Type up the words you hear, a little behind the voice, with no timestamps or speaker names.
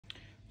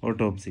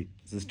Autopsy,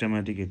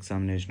 systematic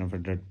examination of a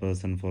dead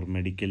person for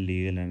medical,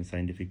 legal, and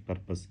scientific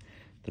purpose.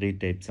 Three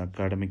types: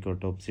 academic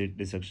autopsy,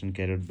 dissection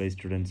carried by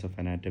students of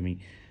anatomy;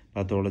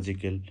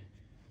 pathological,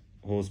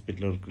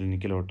 hospital or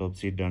clinical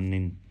autopsy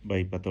done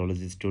by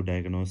pathologists to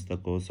diagnose the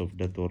cause of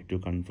death or to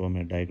confirm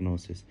a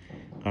diagnosis.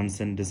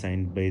 Consent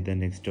signed by the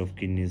next of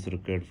kin is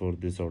required for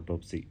this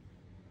autopsy.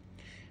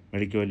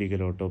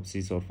 Medico-legal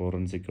autopsies or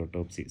forensic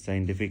autopsy,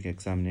 scientific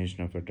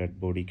examination of a dead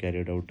body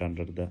carried out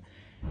under the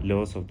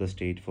laws of the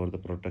state for the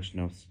protection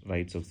of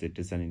rights of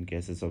citizens in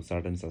cases of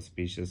sudden,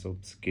 suspicious,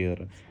 obscure,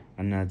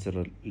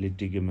 unnatural,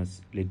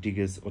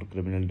 litigious or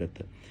criminal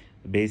death.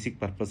 The basic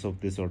purpose of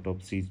this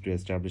autopsy is to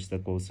establish the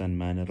cause and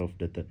manner of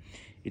death.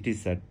 It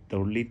is said the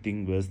only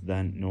thing worse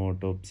than no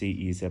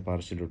autopsy is a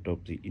partial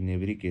autopsy. In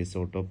every case,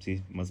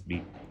 autopsy must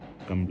be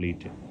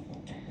complete.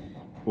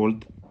 All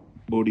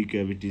body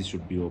cavities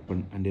should be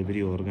opened and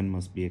every organ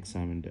must be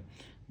examined.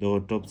 The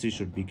autopsy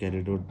should be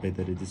carried out by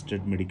the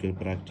registered medical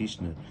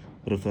practitioner,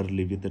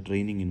 preferably with a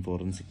training in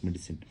forensic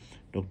medicine.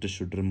 Doctor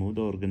should remove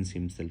the organs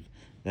himself.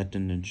 The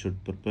attendant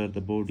should prepare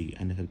the body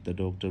and help the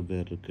doctor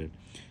where required,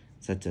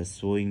 such as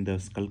sewing the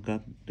skull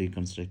cap,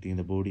 reconstructing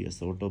the body. As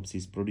the autopsy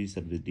is produced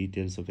with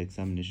details of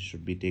examination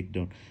should be taken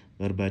down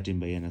verbatim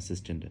by an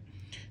assistant.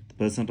 The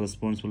person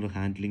responsible for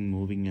handling,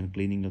 moving and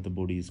cleaning of the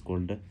body is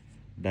called a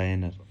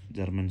Diener,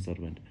 German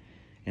servant.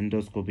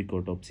 Endoscopic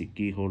autopsy,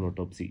 keyhole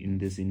autopsy. In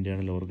this,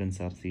 internal organs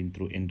are seen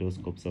through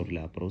endoscopes or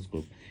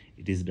laparoscope.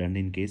 It is done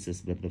in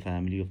cases where the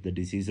family of the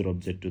deceased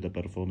object to the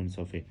performance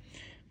of a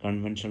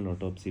conventional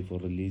autopsy for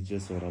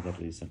religious or other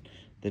reason.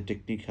 The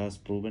technique has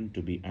proven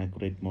to be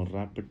accurate, more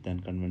rapid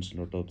than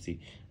conventional autopsy,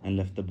 and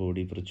left the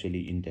body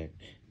virtually intact.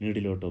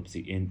 Needle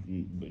autopsy.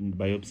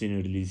 Biopsy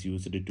needle is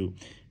used to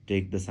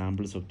take the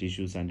samples of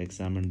tissues and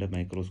examine them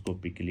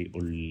microscopically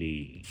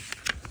only.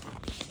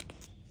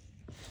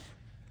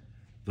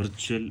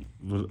 Virtual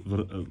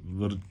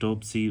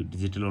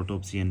digital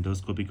autopsy,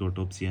 endoscopic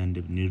autopsy,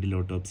 and needle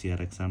autopsy are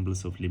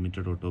examples of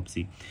limited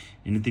autopsy.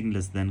 Anything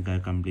less than a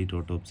complete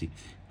autopsy.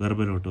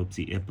 Verbal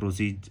autopsy, a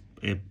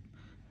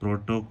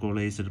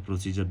protocolized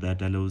procedure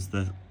that allows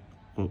the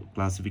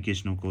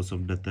classification of cause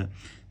of death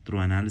through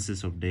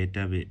analysis of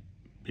data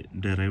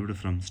derived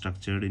from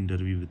structured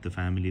interview with the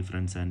family,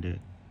 friends, and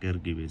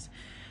caregivers.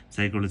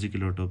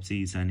 Psychological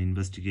autopsy is an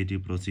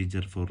investigative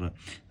procedure for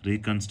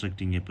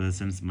reconstructing a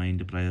person's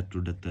mind prior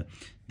to death.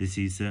 This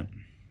is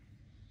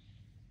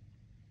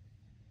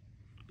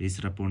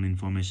based upon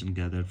information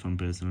gathered from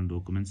personal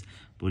documents,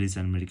 police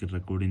and medical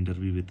record,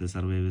 interview with the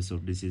survivors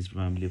of deceased,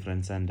 family,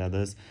 friends, and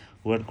others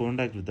who had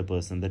contact with the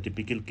person. The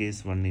typical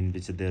case one in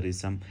which there is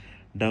some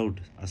doubt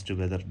as to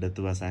whether death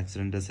was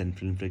accidental,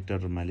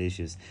 self-inflicted, or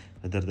malicious,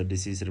 whether the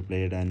deceased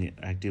played an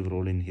active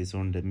role in his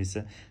own demise.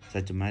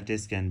 Such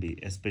matters can be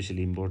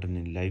especially important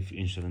in life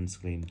insurance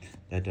claim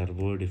that are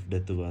void if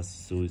death was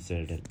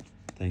suicidal.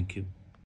 Thank you.